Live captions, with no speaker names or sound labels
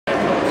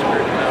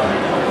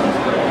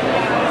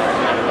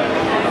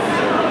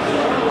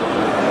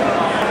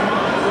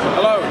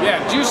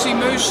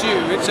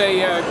Moosha. It's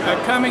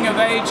a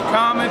coming-of-age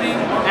comedy,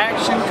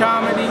 action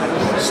comedy,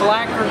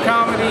 slacker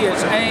comedy.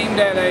 It's aimed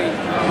at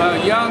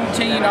a young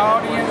teen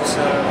audience.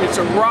 It's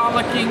a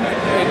rollicking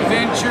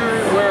adventure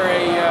where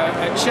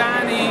a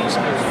Chinese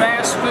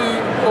fast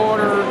food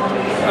order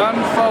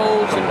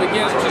unfolds and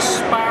begins to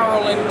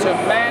spiral into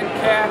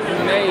madcap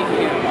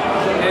mayhem.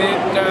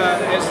 And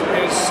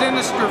as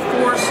sinister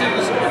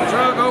forces,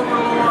 drug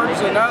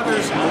overlords, and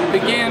others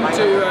begin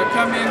to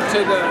come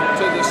into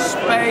the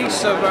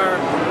space of our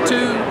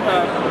two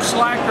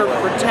slacker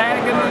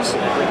protagonists,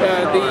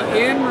 the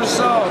end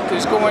result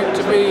is going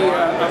to be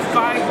a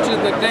fight to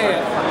the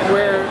death,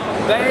 where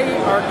they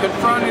are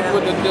confronted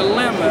with a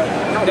dilemma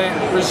that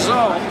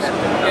results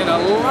in a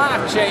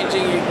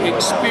life-changing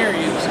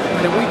experience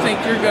that we think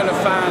you're going to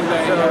find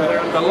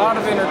a lot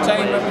of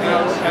entertainment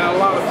and a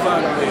lot of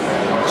fun with.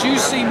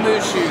 Juicy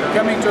Moosha,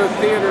 coming to a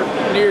theater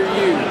near you.